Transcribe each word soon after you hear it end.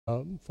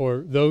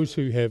For those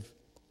who have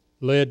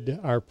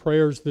led our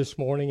prayers this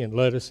morning and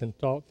led us in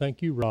thought.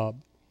 Thank you,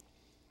 Rob.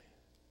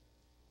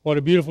 What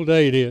a beautiful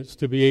day it is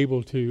to be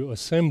able to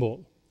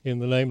assemble in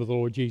the name of the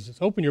Lord Jesus.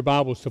 Open your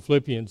Bibles to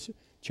Philippians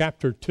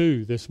chapter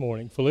 2 this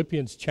morning.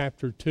 Philippians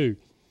chapter 2.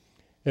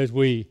 As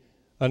we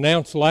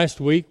announced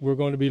last week, we're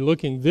going to be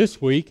looking this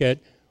week at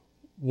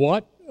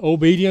what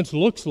obedience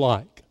looks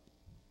like.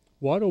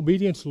 What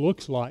obedience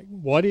looks like.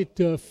 What it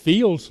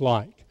feels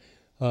like.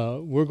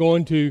 We're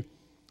going to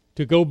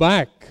go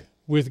back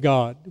with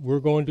God. We're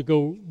going to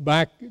go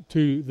back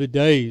to the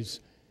days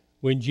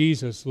when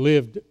Jesus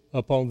lived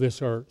upon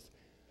this earth.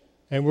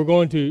 And we're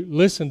going to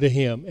listen to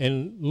Him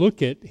and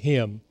look at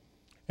Him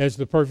as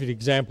the perfect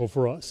example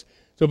for us.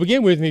 So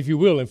begin with me, if you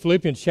will, in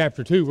Philippians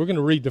chapter 2. We're going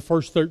to read the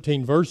first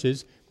 13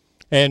 verses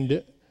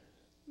and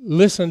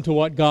listen to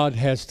what God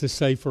has to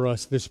say for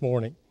us this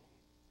morning.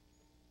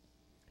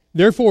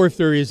 Therefore, if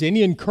there is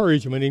any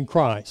encouragement in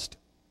Christ,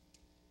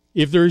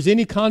 if there is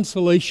any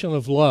consolation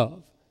of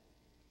love,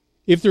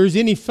 if there is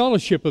any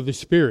fellowship of the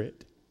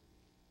Spirit,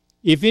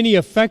 if any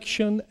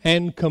affection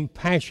and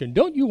compassion.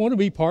 Don't you want to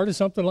be part of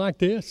something like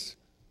this?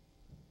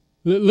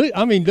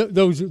 I mean,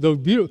 those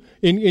beautiful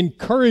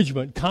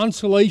encouragement,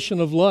 consolation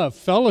of love,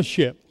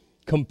 fellowship,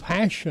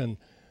 compassion.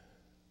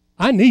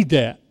 I need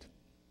that.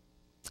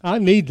 I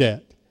need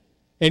that.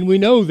 And we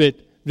know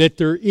that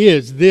there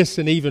is this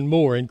and even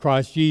more in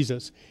Christ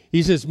Jesus.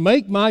 He says,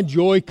 make my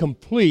joy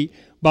complete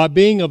by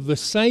being of the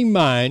same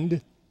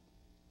mind,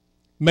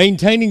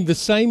 maintaining the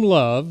same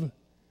love,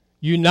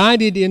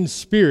 united in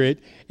spirit,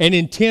 and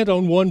intent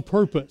on one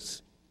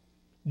purpose.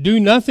 Do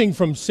nothing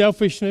from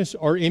selfishness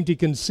or empty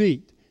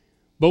conceit,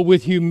 but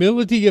with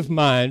humility of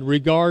mind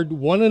regard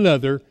one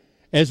another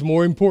as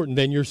more important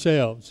than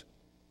yourselves.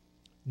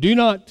 Do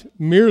not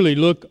merely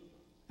look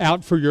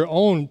out for your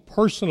own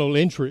personal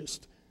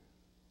interest,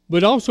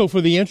 but also for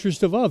the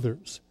interest of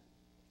others.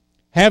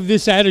 Have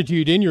this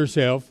attitude in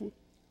yourself,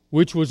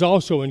 which was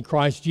also in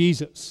Christ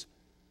Jesus,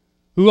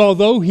 who,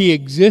 although He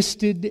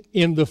existed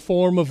in the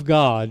form of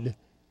God,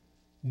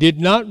 did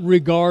not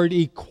regard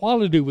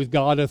equality with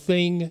God a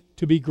thing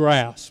to be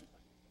grasped.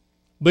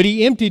 But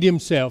He emptied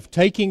Himself,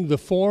 taking the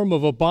form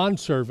of a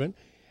bondservant,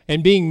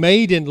 and being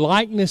made in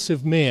likeness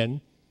of men,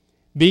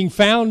 being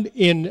found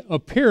in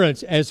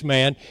appearance as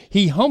man,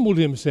 He humbled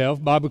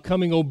Himself by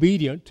becoming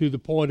obedient to the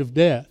point of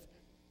death,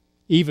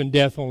 even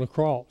death on the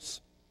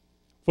cross.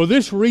 For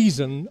this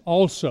reason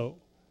also,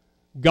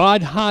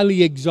 God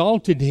highly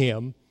exalted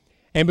Him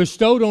and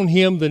bestowed on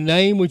Him the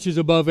name which is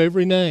above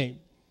every name,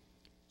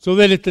 so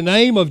that at the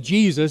name of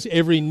Jesus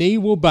every knee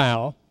will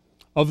bow,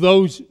 of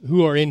those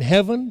who are in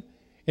heaven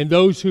and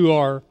those who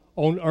are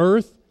on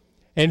earth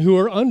and who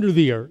are under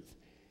the earth,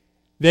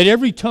 that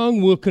every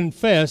tongue will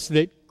confess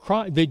that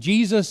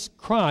Jesus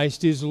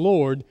Christ is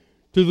Lord,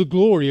 to the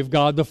glory of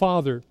God the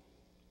Father.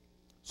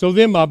 So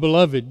then, my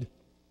beloved,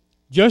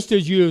 just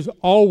as you have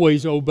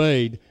always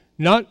obeyed,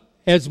 not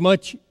as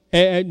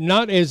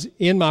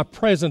in my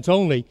presence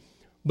only,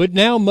 but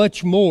now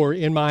much more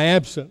in my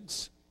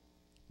absence,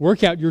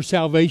 work out your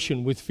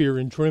salvation with fear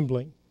and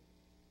trembling.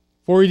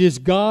 For it is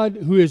God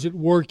who is at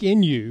work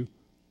in you,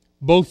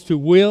 both to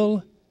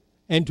will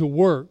and to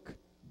work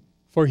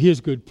for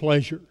His good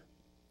pleasure.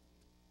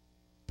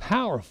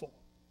 Powerful.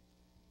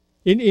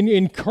 In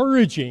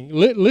encouraging,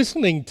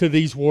 listening to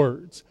these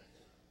words,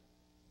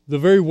 the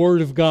very Word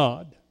of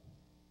God.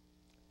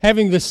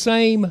 Having the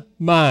same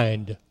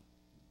mind.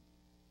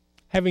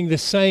 Having the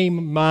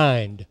same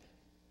mind.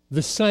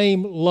 The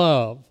same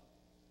love,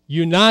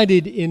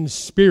 united in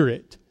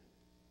spirit,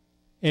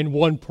 and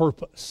one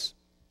purpose.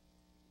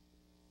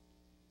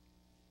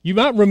 You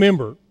might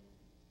remember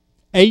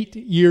 8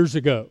 years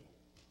ago.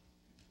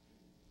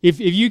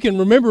 If you can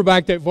remember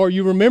back that far,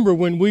 you remember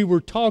when we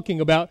were talking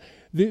about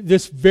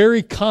this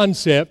very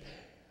concept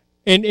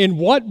and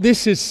what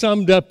this is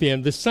summed up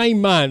in. The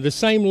same mind, the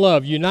same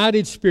love,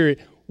 united spirit,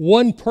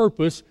 one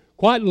purpose.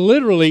 Quite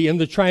literally in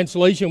the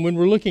translation, when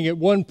we're looking at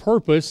one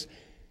purpose,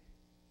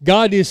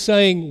 God is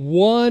saying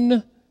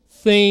one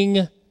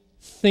thing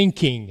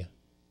thinking.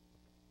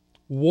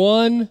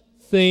 One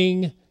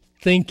thing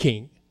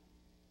thinking.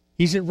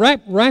 He said,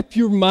 wrap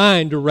your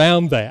mind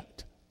around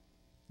that.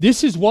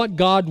 This is what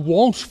God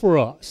wants for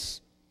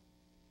us.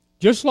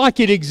 Just like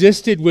it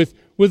existed with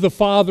the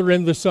Father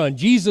and the Son.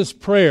 Jesus'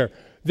 prayer,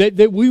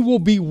 that we will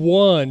be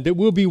one, that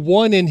we'll be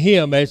one in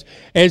Him as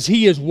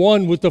He is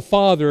one with the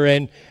Father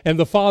and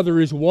the Father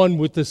is one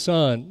with the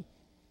Son.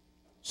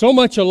 So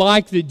much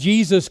alike that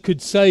Jesus could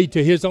say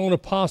to His own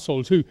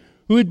apostles who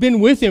had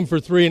been with Him for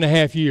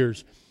 3.5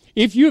 years,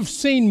 if you have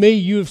seen me,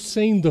 you have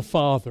seen the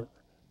Father.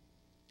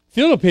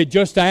 Philip had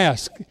just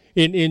asked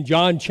in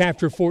John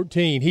chapter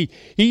 14.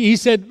 He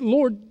said,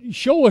 Lord,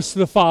 show us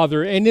the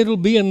Father and it'll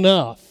be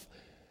enough.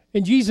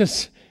 And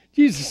Jesus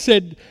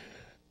said,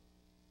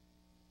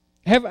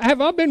 have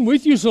I been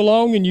with you so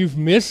long and you've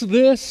missed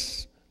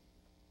this?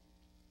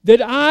 That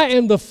I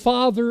and the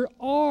Father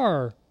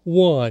are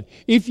one.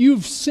 If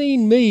you've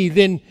seen me,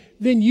 then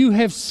you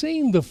have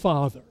seen the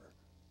Father.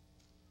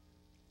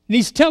 And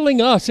he's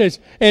telling us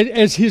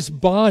as his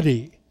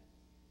body,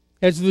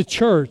 as the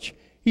church,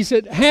 he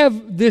said,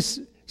 have this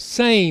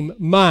same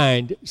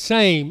mind,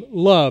 same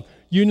love,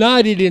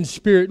 united in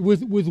spirit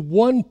with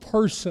one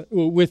person,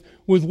 with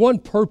one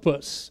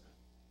purpose,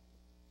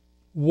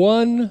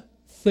 one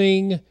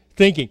thing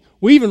thinking.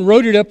 We even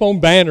wrote it up on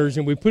banners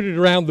and we put it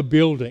around the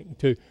building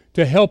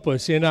to help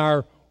us in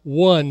our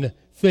one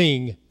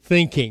thing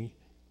thinking.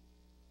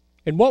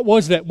 And what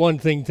was that one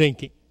thing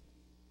thinking?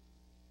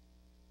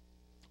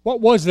 What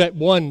was that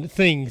one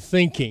thing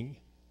thinking?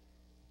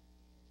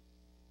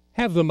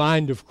 Have the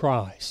mind of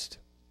Christ.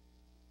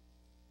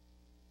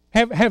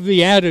 Have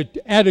the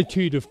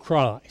attitude of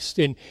Christ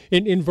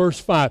in verse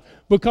 5.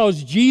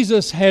 Because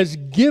Jesus has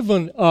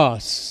given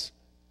us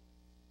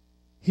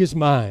his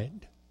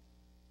mind.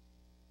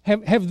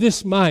 Have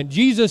this mind.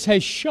 Jesus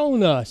has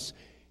shown us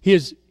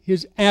his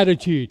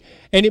attitude.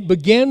 And it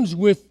begins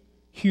with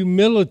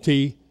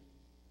humility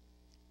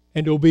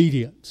and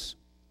obedience.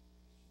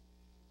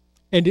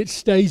 And it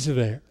stays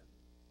there.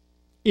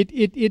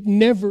 It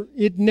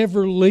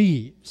never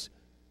leaves.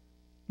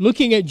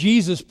 Looking at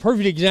Jesus'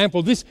 perfect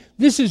example, this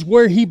is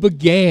where he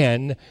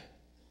began,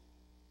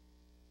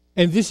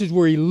 and this is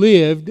where he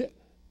lived,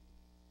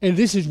 and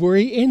this is where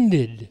he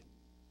ended.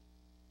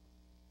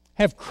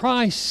 Have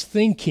Christ's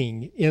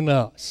thinking in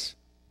us.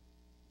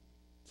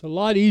 It's a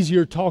lot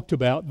easier talked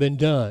about than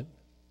done.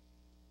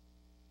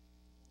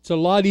 It's a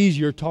lot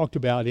easier talked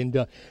about than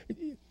done.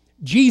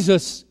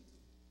 Jesus,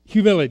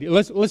 humility.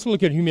 Let's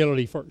look at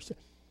humility first.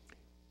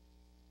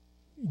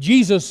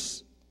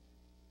 Jesus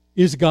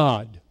is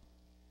God.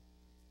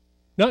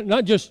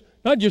 Not just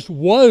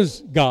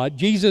was God.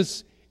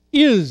 Jesus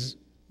is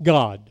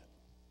God.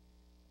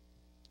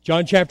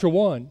 John chapter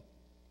 1.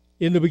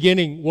 In the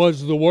beginning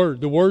was the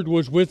Word. The Word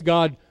was with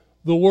God.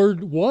 The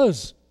Word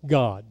was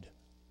God.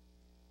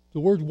 The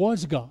Word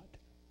was God.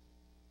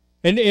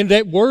 And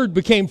that Word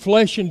became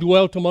flesh and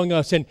dwelt among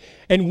us. And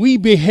we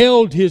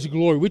beheld his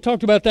glory. We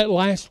talked about that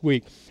last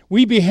week.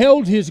 We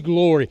beheld his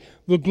glory.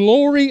 The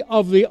glory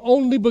of the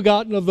only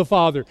begotten of the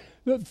Father.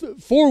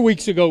 4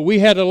 weeks ago, we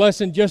had a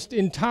lesson just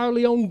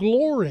entirely on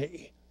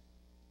glory.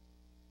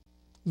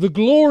 The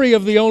glory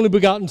of the only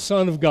begotten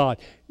Son of God.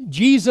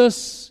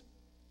 Jesus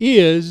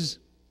is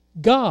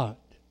God.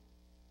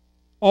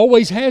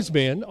 Always has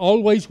been,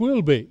 always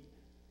will be.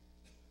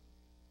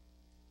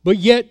 But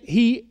yet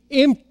he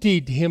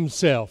emptied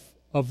himself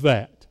of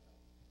that.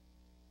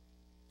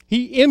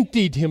 He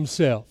emptied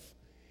himself.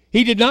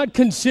 He did not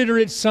consider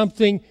it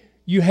something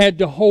you had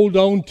to hold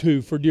on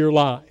to for dear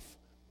life.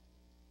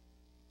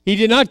 He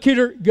did not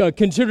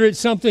consider it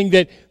something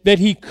that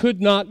he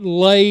could not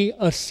lay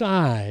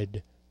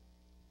aside.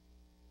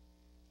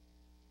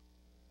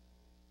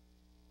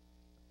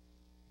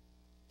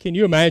 Can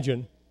you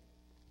imagine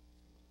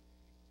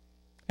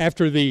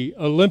after the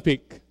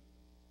Olympic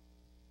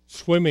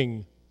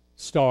swimming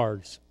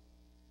stars,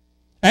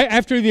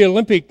 after the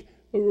Olympic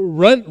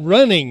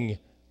running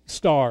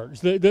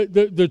stars,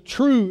 the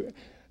true,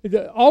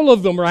 all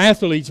of them are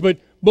athletes, but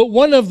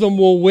one of them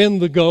will win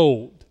the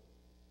gold.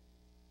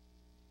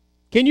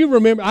 Can you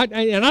remember?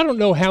 And I don't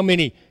know how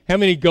many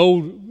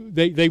gold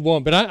they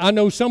won, but I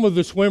know some of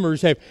the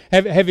swimmers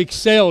have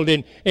excelled,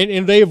 and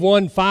they have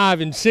won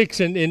 5 and 6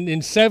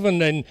 and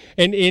 7 and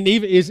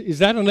even is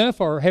that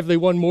enough, or have they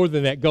won more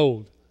than that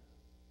gold?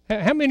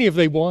 How many have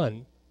they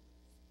won?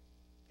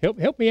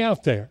 Help me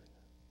out there.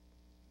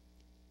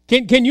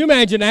 Can you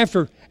imagine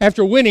after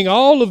winning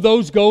all of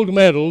those gold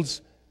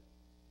medals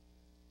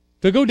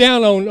to go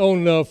down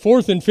on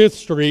 4th and 5th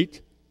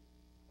Street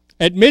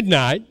at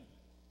midnight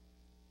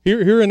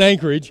here in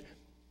Anchorage,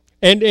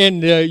 and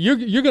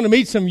you're going to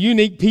meet some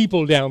unique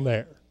people down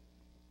there.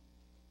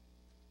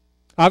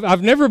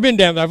 I've never been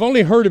down there. I've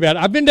only heard about it.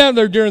 I've been down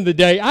there during the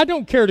day. I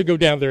don't care to go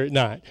down there at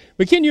night.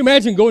 But can you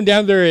imagine going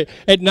down there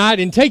at night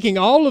and taking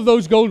all of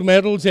those gold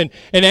medals and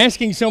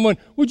asking someone,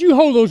 would you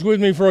hold those with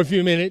me for a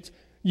few minutes?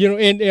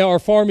 Or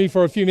for me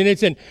for a few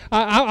minutes, and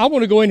I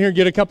want to go in here and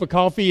get a cup of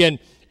coffee, and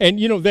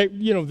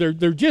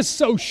they're just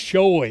so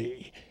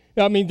showy.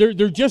 I mean,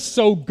 they're just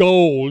so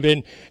gold,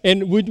 and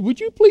would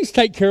you please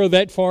take care of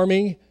that for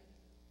me?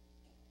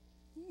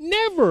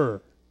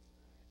 Never.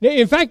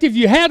 In fact, if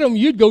you had them,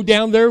 you'd go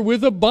down there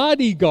with a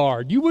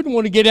bodyguard. You wouldn't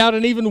want to get out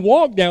and even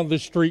walk down the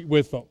street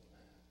with them.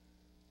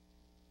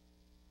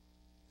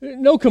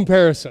 No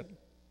comparison.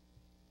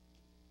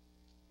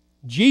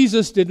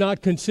 Jesus did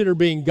not consider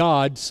being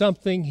God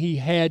something he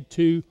had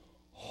to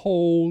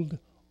hold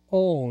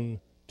on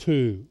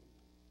to.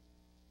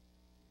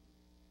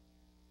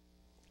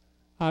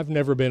 I've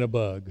never been a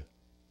bug.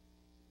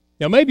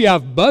 Now, maybe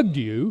I've bugged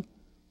you,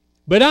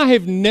 but I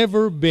have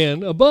never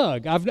been a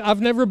bug. I've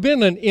never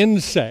been an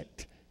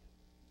insect.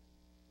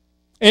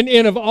 And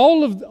of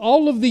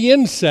all of the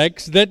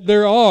insects that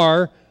there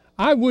are,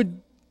 I'd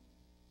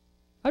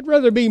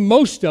rather be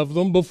most of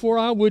them before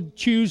I would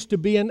choose to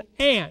be an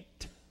ant.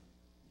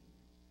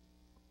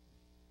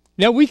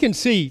 Now, we can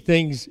see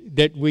things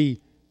that we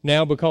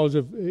now, because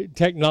of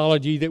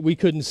technology, that we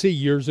couldn't see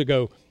years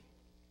ago.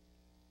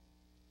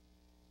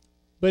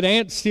 But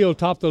ants still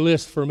top the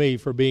list for me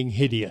for being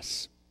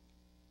hideous.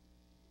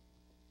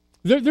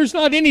 There's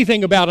not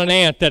anything about an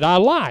ant that I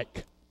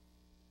like.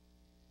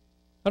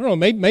 I don't know,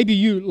 maybe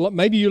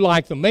you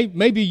like them.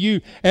 Maybe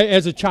you,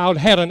 as a child,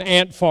 had an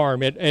ant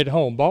farm at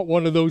home. Bought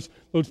one of those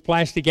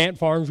plastic ant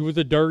farms with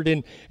the dirt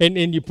and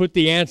you put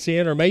the ants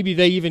in. Or maybe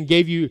they even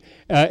gave you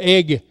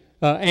ant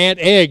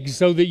eggs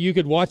so that you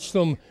could watch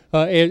them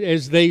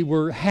as they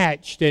were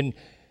hatched. And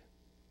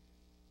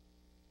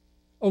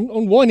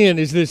on one end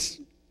is this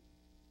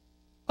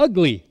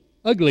ugly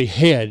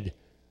head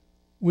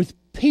with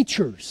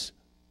pinchers.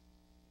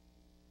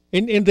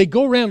 And they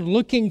go around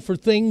looking for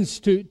things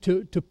to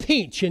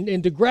pinch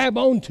and to grab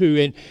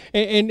onto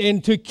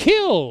and to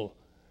kill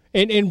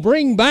and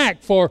bring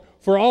back for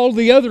all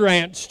the other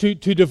ants to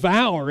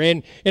devour.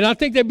 And I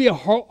think that'd be a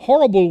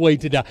horrible way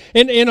to die.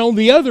 And on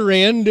the other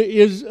end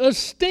is a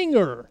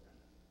stinger.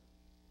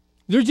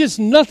 There's just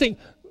nothing.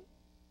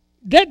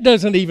 That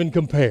doesn't even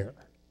compare.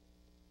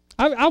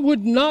 I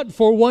would not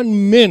for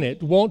 1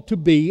 minute want to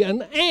be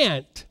an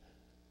ant.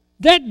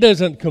 That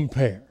doesn't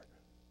compare.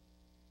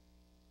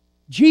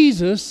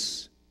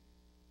 Jesus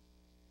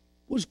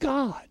was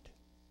God.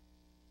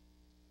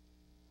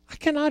 I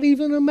cannot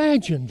even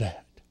imagine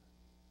that.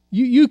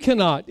 You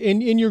cannot,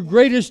 in your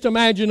greatest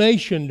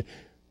imagination,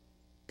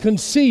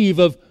 conceive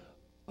of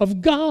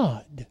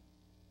God.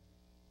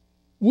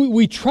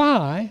 We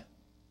try.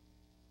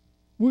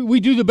 We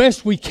do the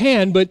best we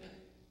can, but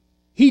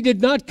He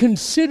did not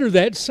consider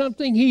that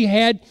something He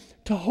had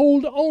to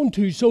hold on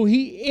to, so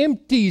He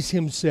empties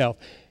Himself.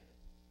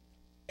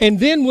 And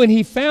then when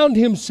He found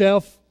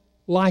Himself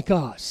like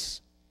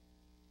us,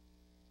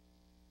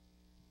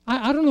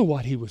 I don't know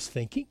what He was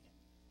thinking.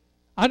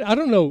 I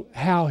don't know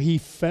how He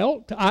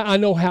felt. I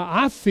know how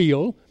I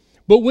feel.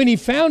 But when He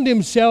found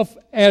Himself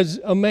as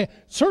a man,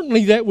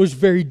 certainly that was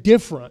very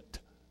different.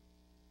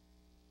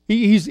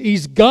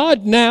 He's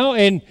God now,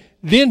 and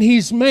then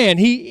He's man.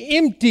 He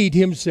emptied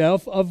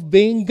Himself of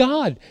being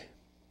God.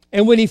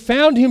 And when He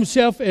found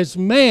Himself as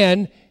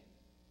man,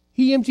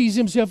 He empties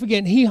Himself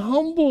again. He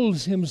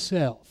humbles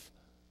Himself.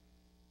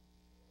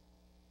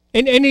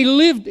 And He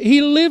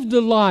lived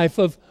a life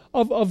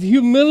of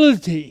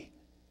humility.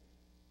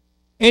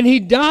 And He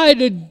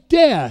died a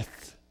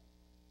death.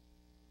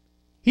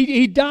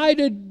 He died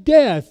a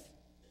death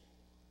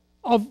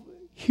of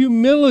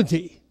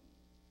humility.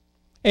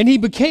 And He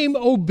became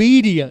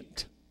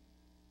obedient.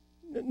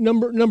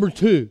 Number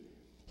two,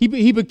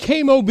 He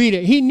became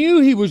obedient. He knew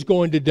He was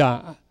going to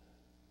die.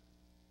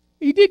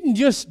 He didn't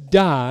just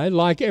die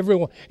like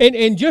everyone.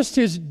 And just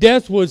His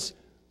death was,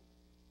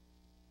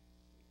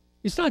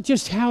 it's not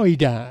just how He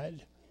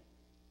died.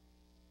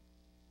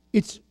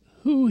 It's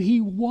who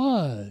He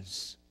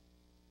was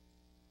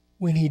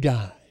when He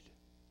died.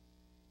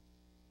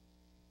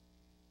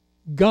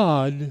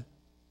 God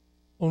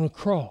on a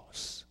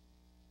cross.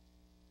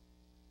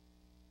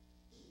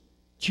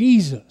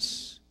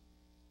 Jesus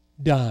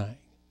dying.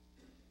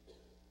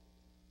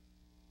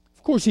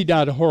 Of course, He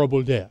died a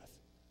horrible death.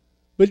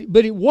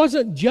 But it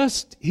wasn't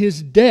just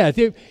His death.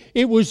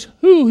 It was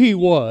who He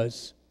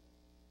was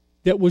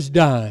that was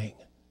dying.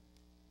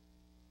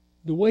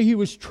 The way He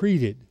was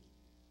treated.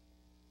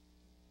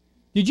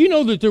 Did you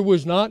know that there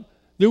was not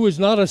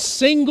a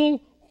single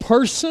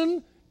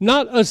person,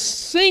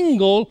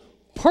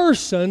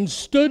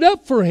 stood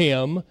up for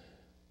Him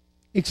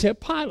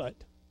except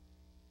Pilate?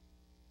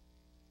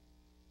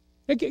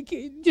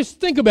 Just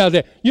think about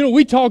that. You know,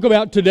 we talk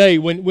about today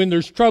when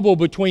there's trouble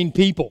between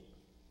people,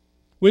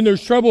 when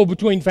there's trouble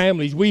between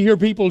families, we hear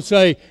people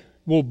say,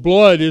 well,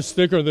 blood is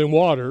thicker than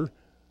water.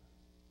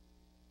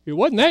 It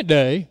wasn't that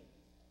day.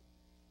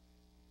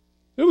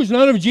 There was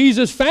none of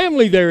Jesus'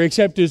 family there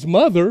except His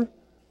mother.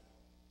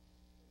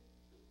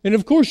 And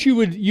of course you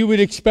would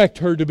expect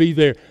her to be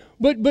there.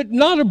 But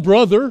not a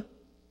brother,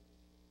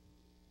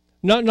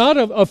 not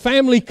a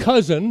family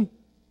cousin.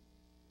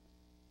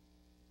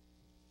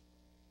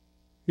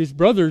 His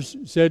brothers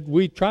said,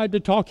 we tried to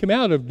talk him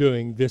out of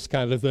doing this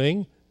kind of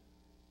thing.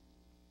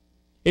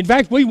 In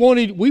fact, we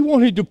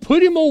wanted to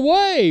put him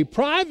away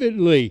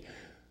privately.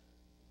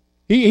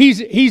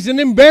 He's an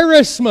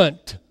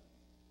embarrassment.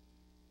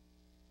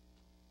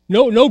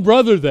 No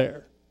brother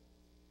there.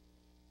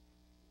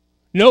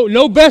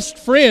 No best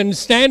friend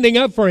standing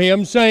up for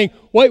him saying,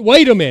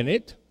 wait a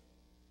minute.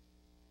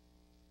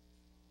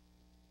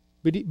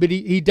 But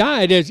he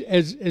died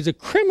as a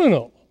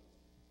criminal.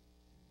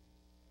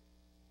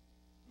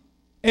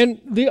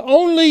 And the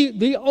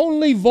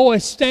only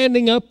voice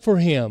standing up for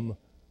him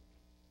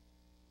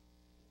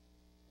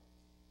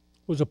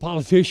was a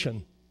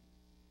politician.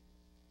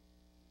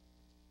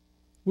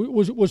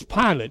 Was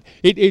Pilate.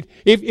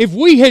 If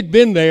we had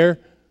been there,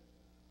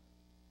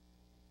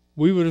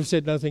 we would have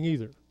said nothing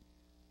either.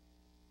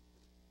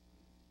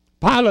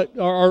 Pilate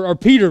or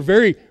Peter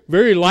very,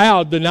 very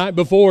loud the night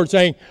before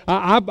saying,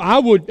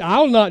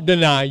 I'll not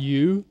deny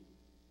you.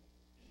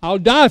 I'll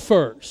die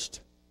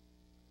first.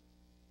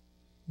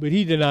 But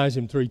he denies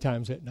Him 3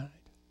 times that night.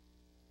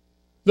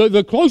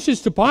 The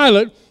closest to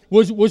Pilate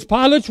was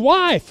Pilate's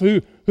wife,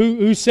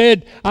 who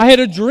said, I had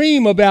a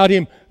dream about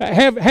him,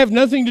 have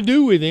nothing to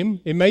do with him.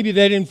 And maybe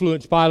that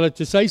influenced Pilate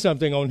to say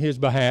something on his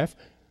behalf.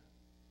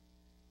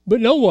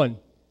 But no one.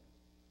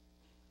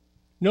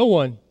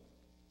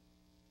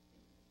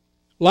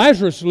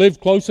 Lazarus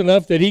lived close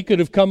enough that he could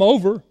have come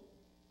over.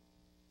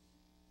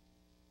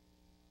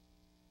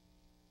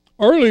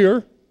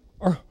 Earlier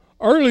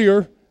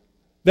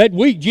that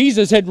week,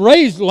 Jesus had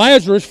raised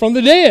Lazarus from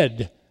the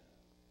dead.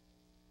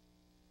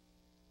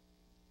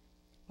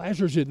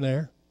 Lazarus isn't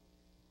there.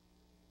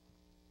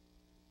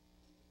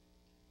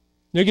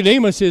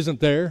 Nicodemus isn't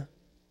there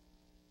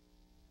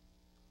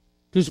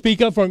to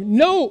speak up for him.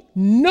 No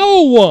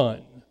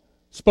one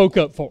spoke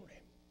up for him.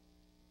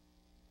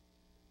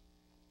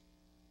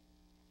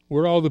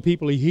 Where are all the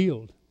people he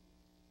healed?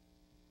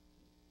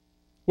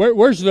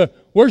 Where's the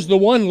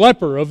one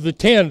leper of the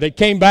 10 that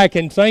came back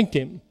and thanked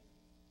him?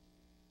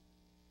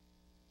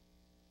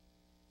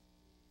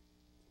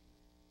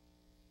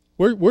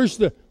 Where's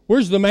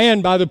the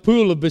man by the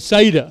pool of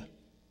Bethsaida?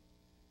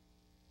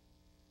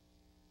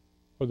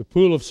 Or the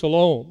pool of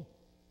Siloam?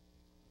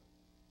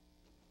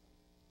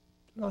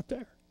 Not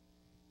there.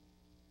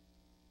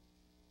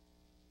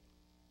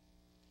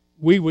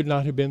 We would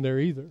not have been there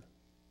either.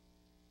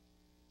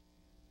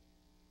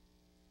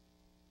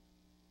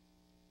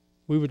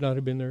 We would not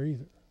have been there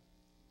either.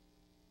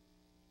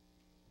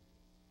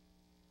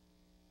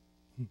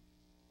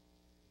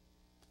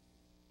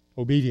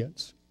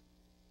 Obedience.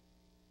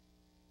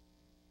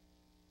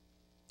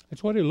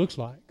 That's what it looks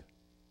like.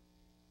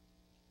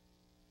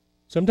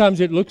 Sometimes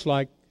it looks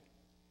like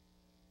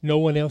no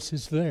one else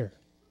is there.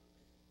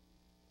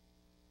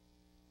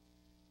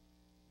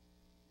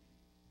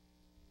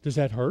 Does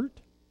that hurt?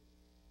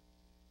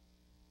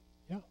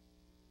 Yeah.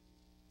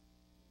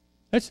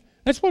 That's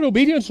what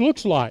obedience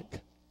looks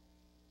like.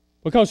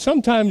 Because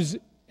sometimes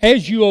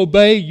as you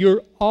obey,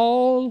 you're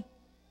all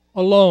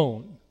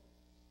alone.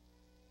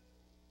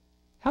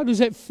 How does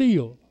that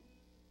feel?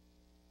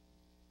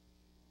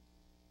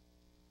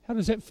 How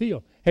does that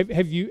feel?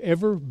 Have you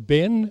ever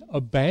been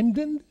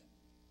abandoned?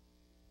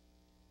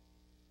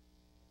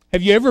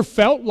 Have you ever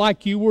felt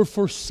like you were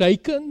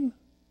forsaken?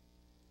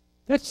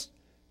 That's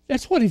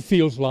what it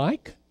feels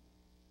like.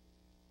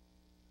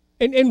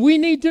 And we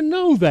need to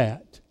know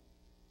that.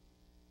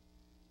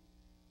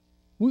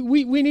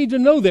 We need to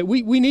know that.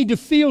 We need to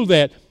feel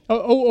that.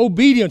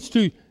 Obedience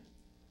to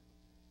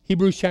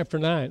Hebrews chapter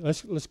 9.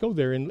 Let's go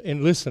there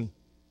and listen.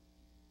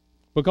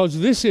 Because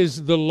this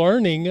is the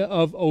learning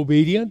of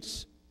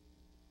obedience.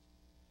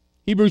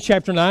 Hebrews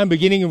chapter 9,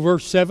 beginning in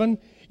verse 7.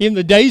 In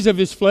the days of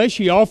his flesh,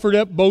 he offered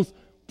up both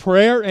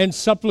prayer and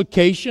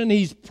supplication.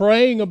 He's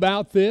praying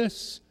about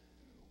this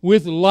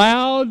with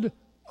loud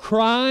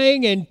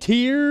crying and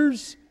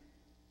tears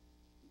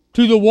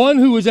to the one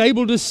who was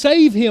able to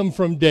save him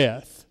from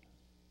death.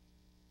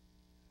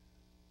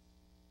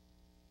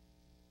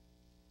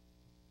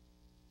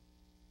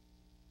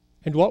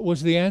 And what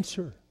was the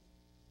answer?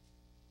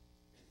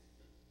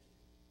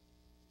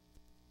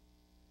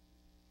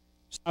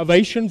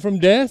 Salvation from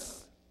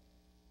death?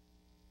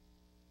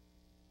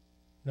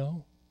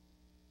 No.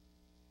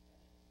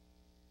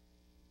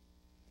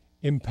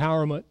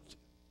 Empowerment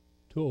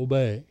to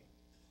obey.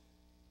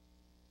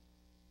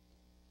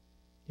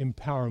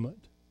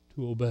 Empowerment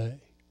to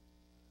obey.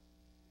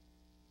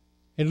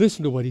 And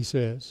listen to what he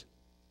says.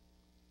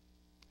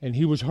 And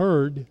he was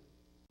heard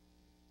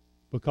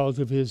because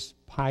of his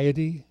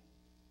piety,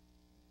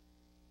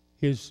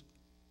 his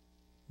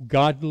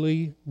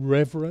godly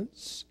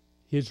reverence,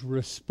 his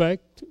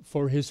respect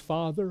for his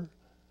Father.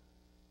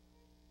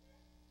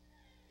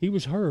 He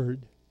was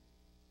heard.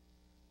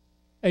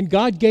 And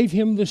God gave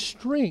him the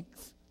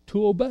strength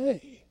to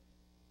obey.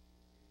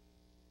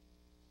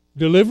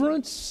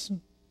 Deliverance?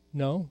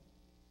 No.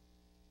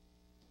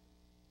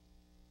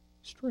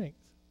 Strength.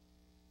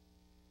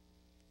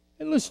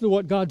 And listen to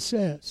what God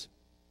says.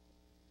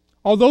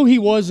 Although he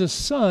was a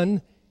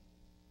son,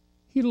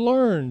 he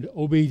learned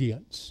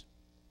obedience.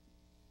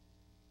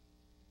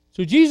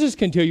 So Jesus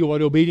can tell you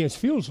what obedience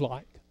feels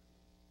like.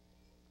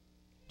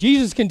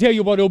 Jesus can tell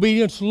you what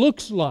obedience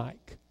looks like.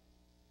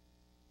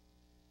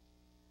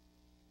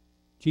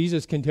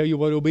 Jesus can tell you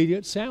what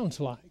obedience sounds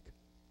like.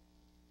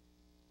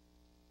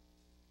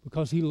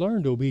 Because he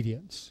learned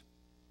obedience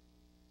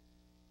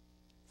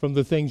from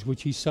the things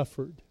which he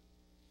suffered.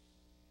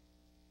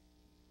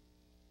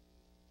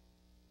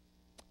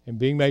 And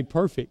being made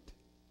perfect,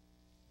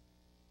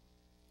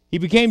 he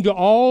became to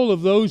all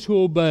of those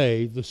who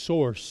obey the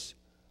source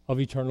of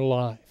eternal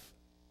life.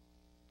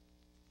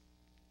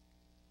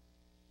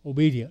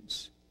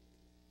 Obedience.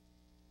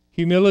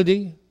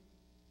 Humility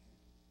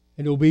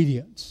and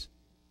obedience.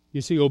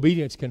 You see,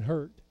 obedience can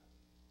hurt.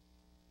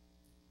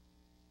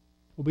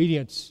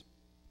 Obedience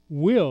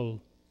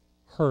will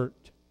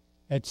hurt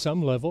at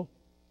some level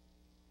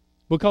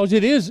because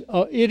it is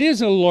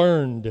a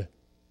learned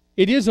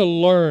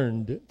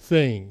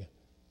thing.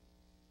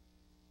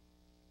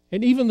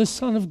 And even the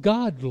Son of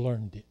God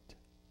learned it.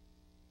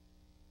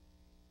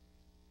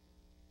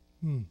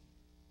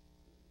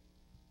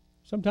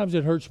 Sometimes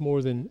it hurts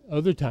more than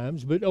other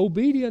times, but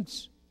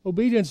obedience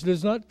Obedience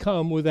does not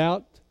come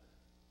without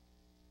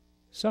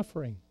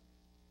suffering.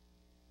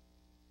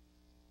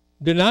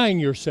 Denying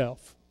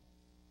yourself.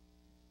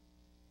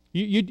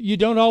 You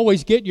don't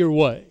always get your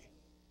way.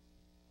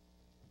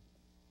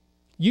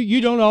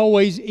 You don't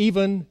always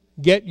even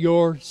get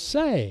your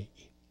say.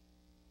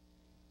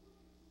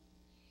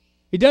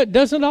 It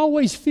doesn't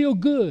always feel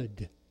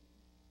good.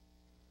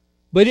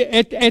 But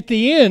at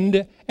the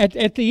end,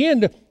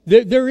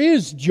 there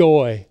is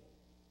joy.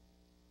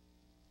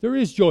 There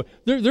is joy.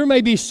 There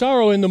may be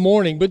sorrow in the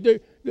morning, but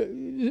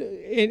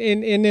and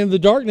in the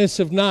darkness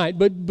of night,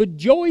 but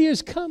joy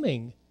is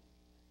coming.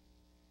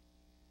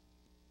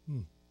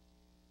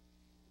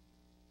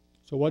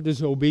 So what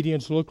does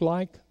obedience look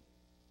like?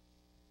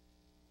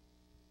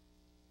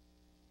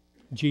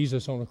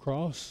 Jesus on a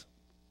cross.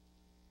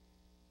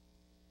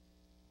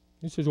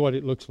 This is what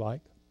it looks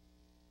like.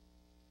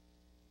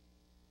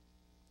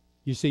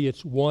 You see,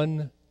 it's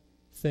one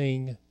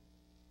thing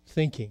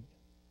thinking.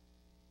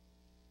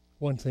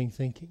 One thing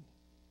thinking.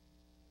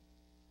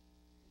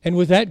 And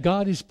with that,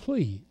 God is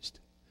pleased.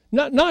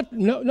 Don't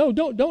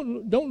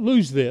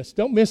lose this.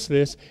 Don't miss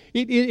this.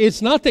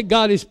 It's not that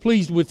God is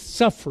pleased with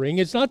suffering.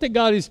 It's not that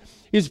God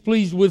is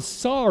pleased with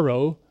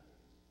sorrow.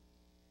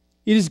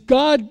 It is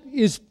God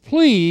is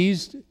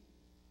pleased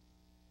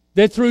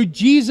that through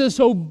Jesus'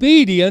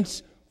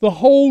 obedience, the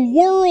whole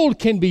world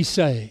can be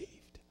saved.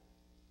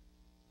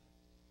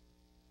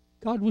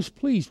 God was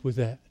pleased with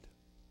that.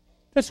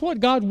 That's what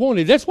God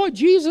wanted. That's what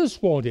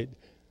Jesus wanted.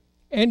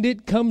 And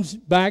it comes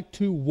back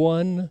to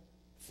one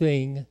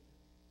thing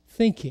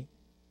thinking.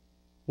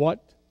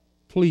 What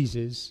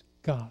pleases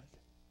God.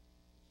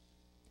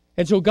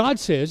 And so God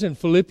says in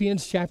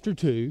Philippians chapter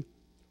 2,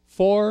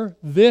 for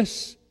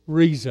this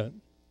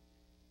reason.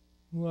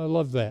 Well, I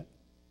love that.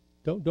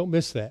 Don't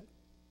miss that.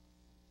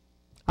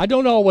 I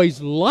don't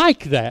always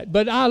like that,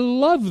 but I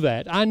love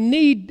that. I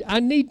need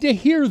to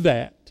hear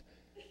that.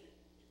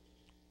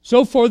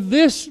 So for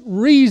this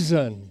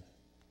reason,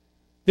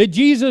 that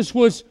Jesus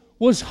was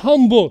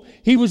humble,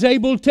 He was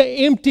able to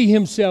empty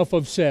Himself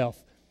of self.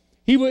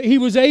 He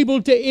was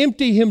able to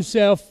empty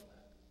Himself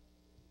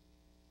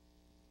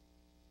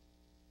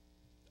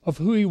of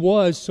who He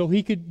was so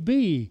He could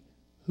be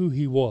who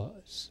He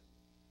was.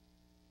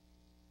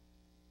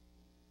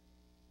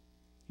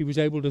 He was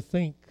able to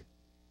think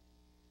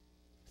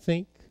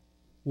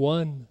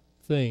one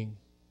thing,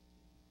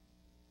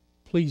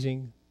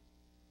 pleasing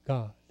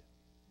God.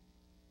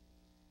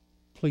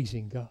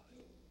 Pleasing God.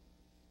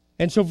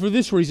 And so for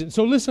this reason,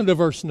 so listen to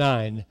verse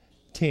 9,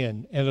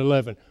 10, and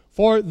 11.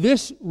 For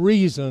this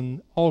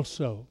reason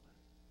also,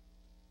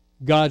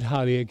 God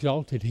highly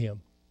exalted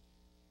Him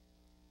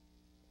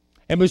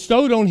and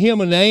bestowed on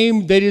Him a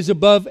name that is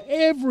above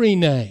every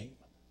name.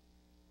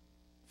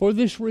 For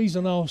this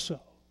reason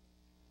also.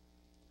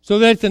 So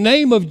that at the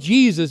name of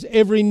Jesus,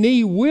 every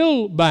knee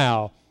will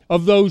bow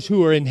of those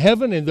who are in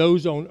heaven and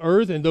those on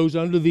earth and those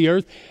under the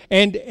earth,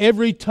 and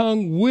every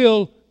tongue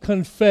will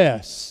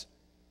confess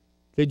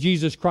that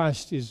Jesus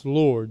Christ is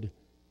Lord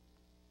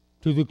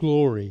to the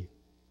glory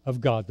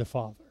of God the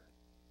Father.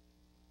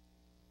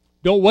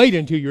 Don't wait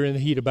until you're in the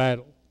heat of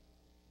battle.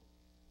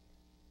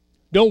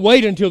 Don't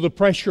wait until the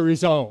pressure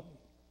is on.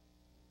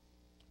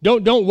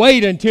 Don't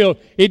wait until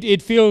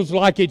it feels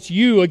like it's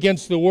you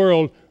against the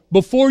world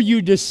before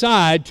you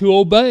decide to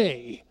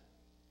obey.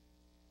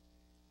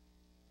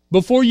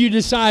 Before you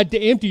decide to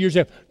empty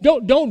yourself.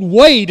 Don't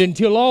wait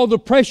until all the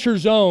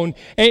pressure's on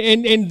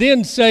and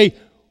then say,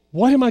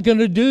 what am I going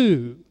to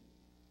do?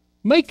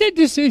 Make that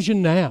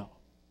decision now.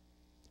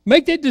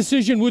 Make that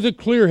decision with a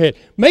clear head.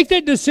 Make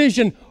that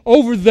decision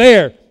over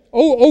there.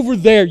 Over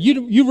there.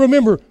 You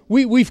remember,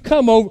 we've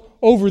come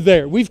over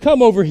there. We've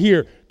come over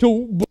here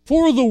to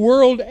before the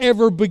world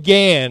ever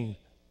began.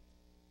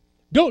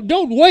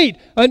 Don't wait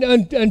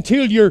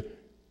until you're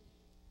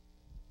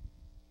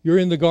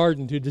in the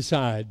garden to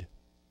decide.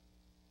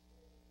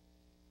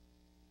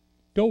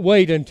 Don't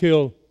wait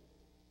until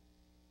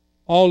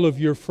all of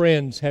your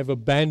friends have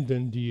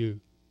abandoned you.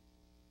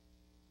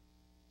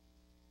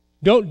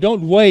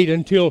 Don't wait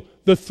until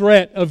the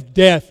threat of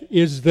death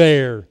is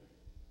there.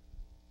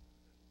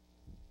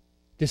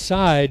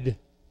 Decide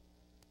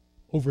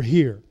over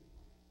here.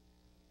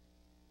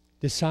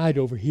 Decide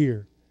over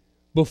here.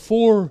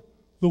 Before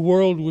the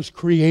world was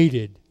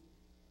created,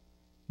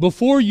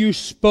 before you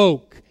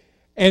spoke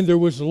and there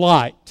was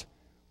light,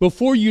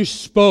 before you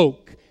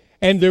spoke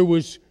and there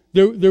was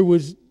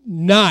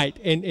night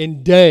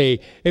and day,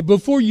 and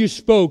before you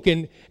spoke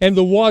and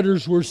the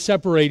waters were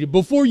separated,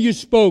 before you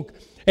spoke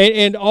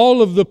and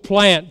all of the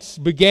plants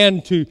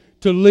began to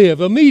live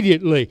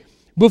immediately,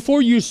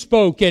 before you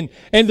spoke and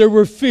there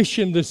were fish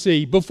in the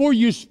sea, before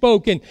you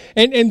spoke and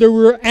there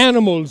were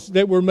animals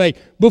that were made,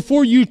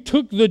 before you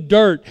took the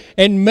dirt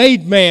and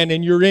made man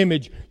in your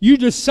image, you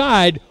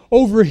decide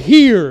over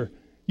here.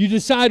 You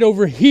decide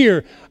over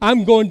here,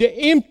 I'm going to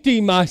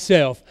empty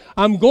myself.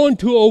 I'm going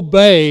to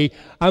obey.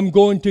 I'm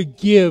going to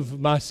give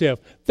myself.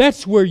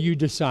 That's where you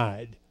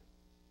decide.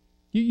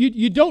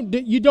 You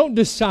don't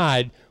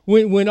decide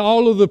when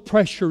all of the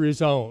pressure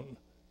is on.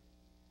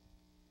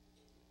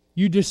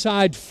 you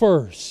decide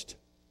first,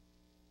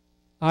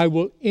 I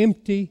will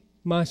empty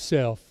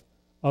myself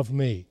of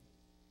me.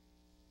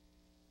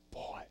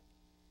 Boy,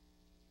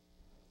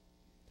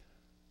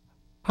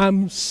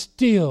 I'm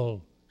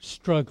still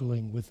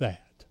struggling with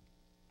that.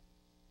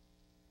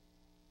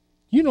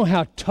 You know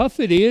how tough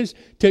it is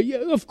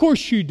to, of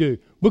course you do,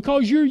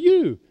 because you're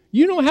you.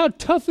 You know how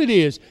tough it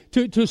is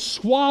to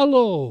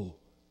swallow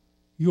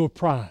your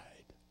pride.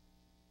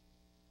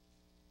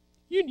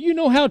 You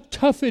know how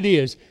tough it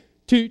is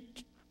to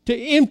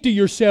empty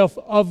yourself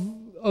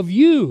of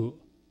you.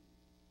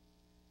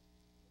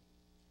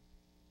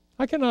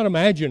 I cannot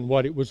imagine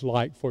what it was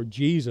like for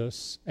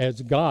Jesus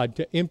as God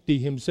to empty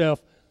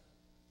himself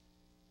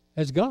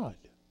as God.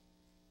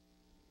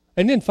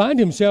 And then find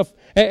himself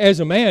as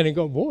a man and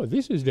go, boy,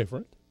 this is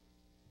different.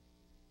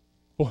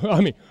 Well,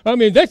 I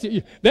mean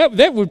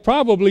that would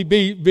probably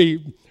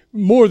be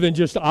more than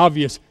just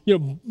obvious. You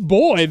know,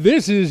 boy,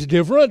 this is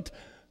different.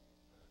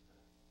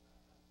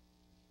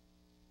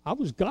 I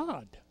was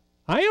God.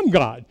 I am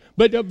God.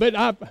 But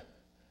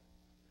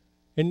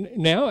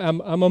now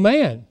I'm a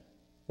man.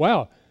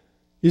 Wow.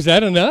 Is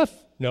that enough?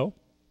 No.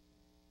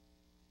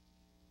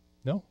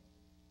 No.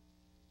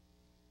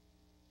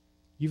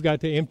 You've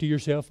got to empty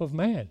yourself of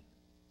man.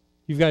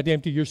 You've got to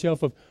empty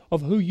yourself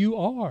of who you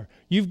are.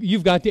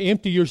 You've got to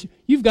empty yourself.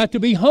 You've got to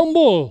be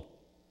humble.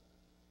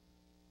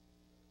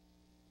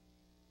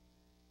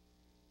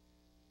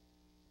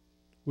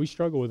 We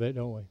struggle with that,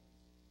 don't we?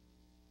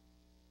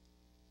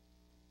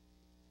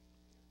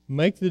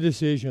 Make the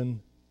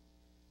decision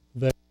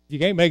that if you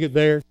can't make it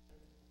there,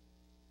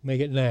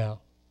 make it now.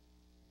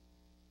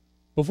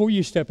 Before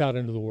you step out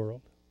into the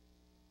world.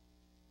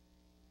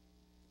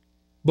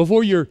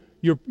 Before you're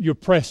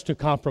pressed to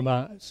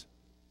compromise.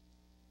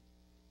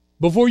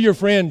 Before your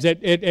friends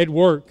at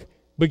work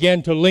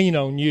begin to lean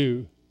on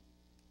you.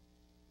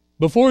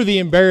 Before the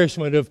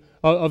embarrassment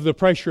of the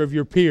pressure of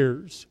your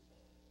peers.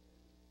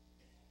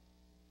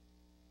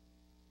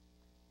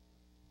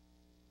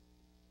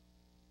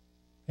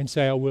 And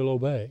say, I will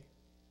obey.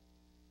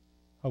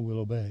 I will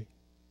obey.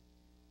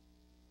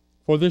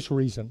 For this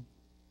reason.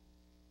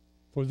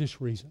 For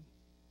this reason.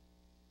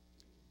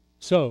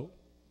 So,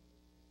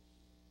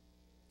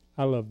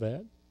 I love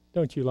that.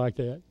 Don't you like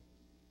that?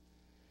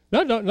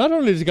 Not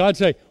only does God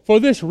say, for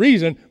this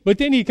reason, but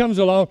then he comes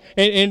along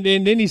and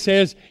then he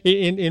says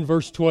in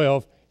verse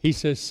 12, he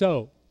says,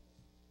 so.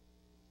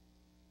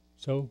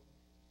 So,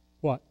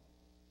 what?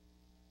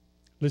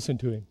 Listen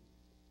to him.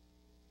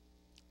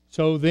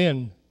 So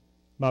then,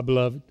 my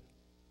beloved,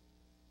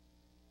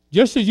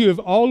 just as you have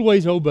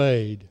always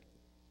obeyed,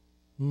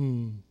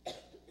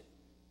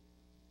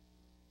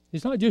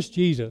 it's not just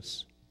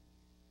Jesus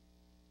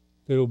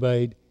that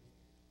obeyed.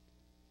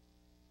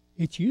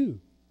 It's you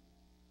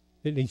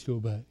that needs to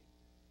obey.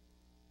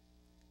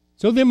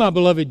 So then, my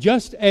beloved,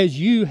 just as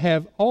you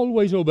have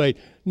always obeyed,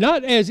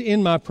 not as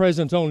in my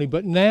presence only,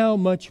 but now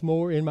much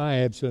more in my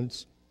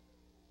absence,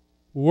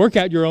 work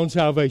out your own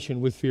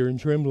salvation with fear and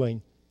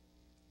trembling.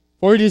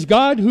 For it is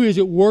God who is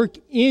at work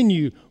in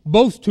you,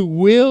 both to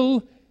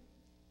will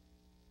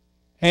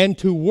and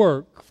to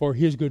work for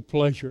his good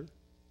pleasure.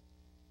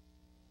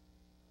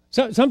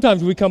 So,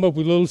 sometimes we come up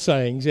with little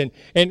sayings and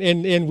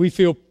we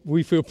feel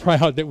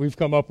proud that we've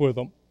come up with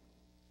them.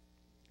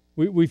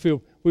 We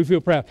feel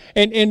proud.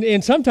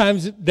 And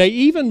sometimes they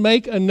even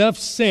make enough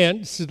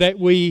sense that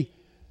we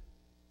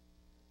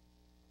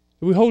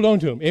hold on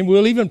to them. And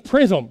we'll even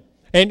print them.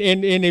 And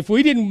if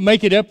we didn't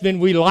make it up, then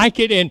we like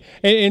it.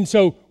 And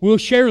so we'll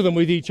share them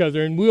with each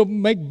other. And we'll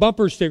make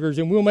bumper stickers.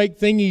 And we'll make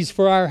thingies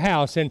for our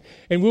house. And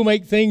we'll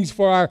make things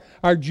for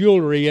our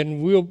jewelry.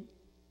 And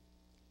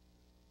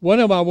one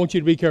of them I want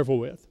you to be careful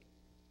with.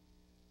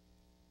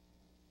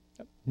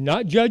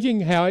 Not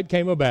judging how it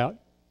came about.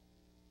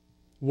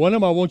 One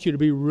of them I want you to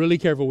be really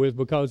careful with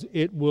because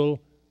it will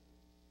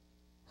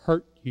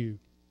hurt you.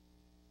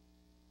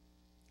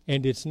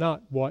 And it's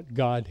not what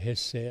God has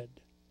said.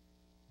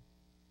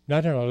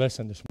 Not in our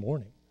lesson this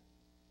morning.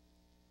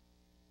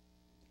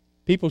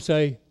 People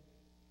say,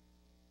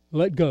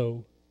 let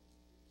go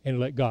and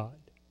let God.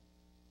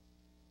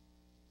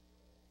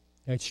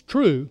 Now, it's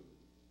true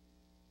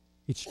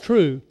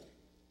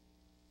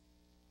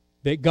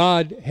that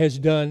God has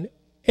done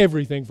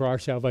everything for our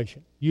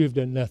salvation. You have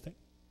done nothing.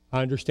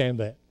 I understand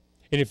that.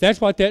 And if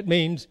that's what that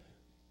means,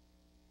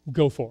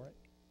 go for it.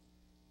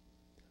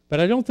 But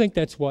I don't think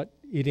that's what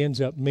it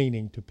ends up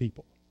meaning to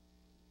people.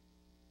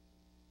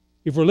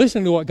 If we're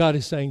listening to what God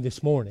is saying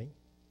this morning,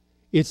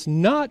 it's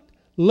not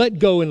let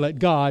go and let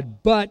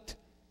God, but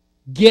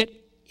get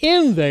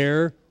in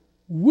there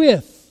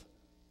with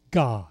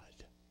God.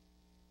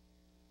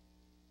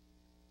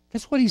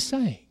 That's what he's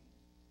saying.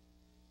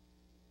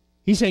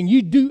 He's saying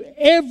you do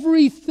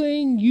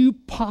everything you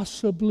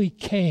possibly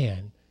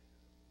can.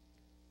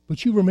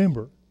 But you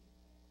remember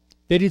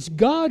that it's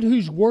God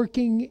who's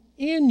working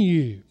in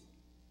you.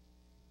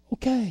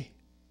 Okay.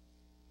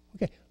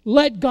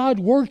 Let God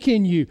work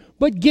in you,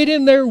 but get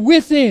in there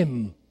with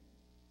him.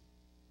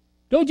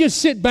 Don't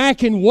just sit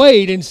back and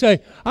wait and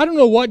say, I don't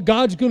know what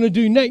God's going to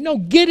do next. No,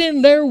 get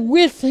in there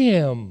with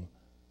Him.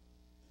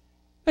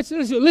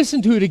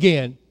 Listen to it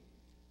again.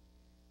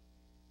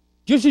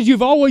 Just as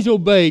you've always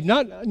obeyed,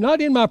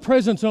 not in my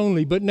presence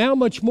only, but now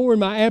much more in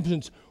my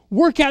absence,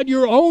 work out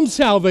your own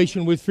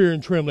salvation with fear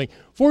and trembling.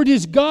 For it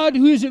is God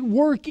who is at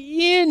work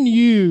in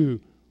you,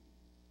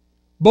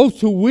 both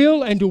to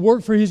will and to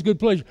work for His good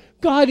pleasure.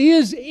 God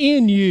is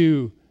in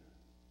you.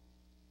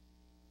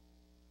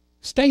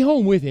 Stay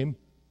home with Him.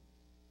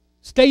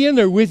 Stay in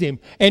there with Him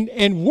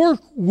and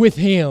work with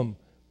Him.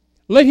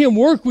 Let Him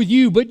work with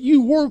you, but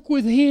you work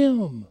with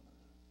Him.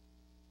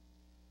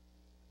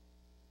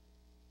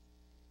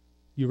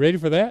 You ready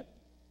for that?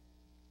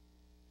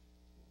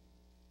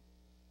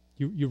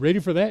 You ready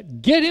for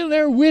that? Get in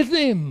there with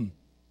Him.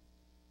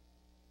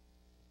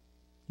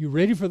 You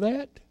ready for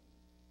that?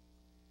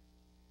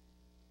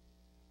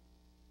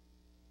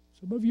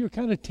 Some of you are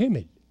kind of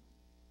timid,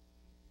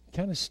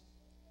 kind of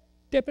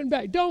stepping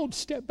back. Don't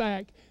step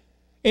back.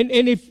 And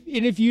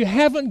if you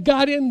haven't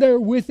got in there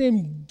with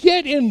Him,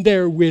 get in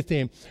there with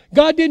Him.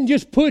 God didn't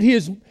just put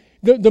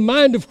the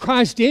mind of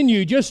Christ in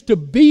you just to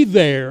be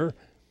there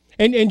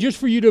and just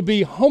for you to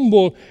be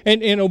humble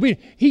and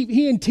obedient.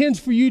 He intends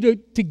for you to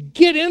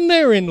get in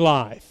there in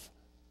life.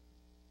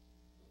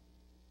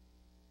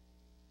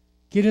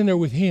 Get in there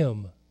with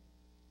Him.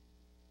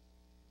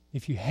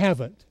 If you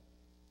haven't,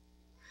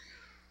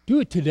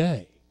 do it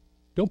today.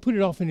 Don't put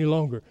it off any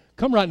longer.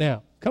 Come right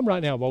now. Come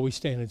right now while we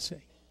stand and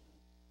sing.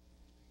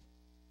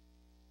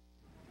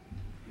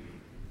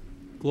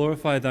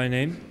 Glorify Thy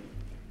name.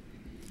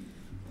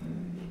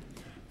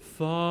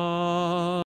 Father.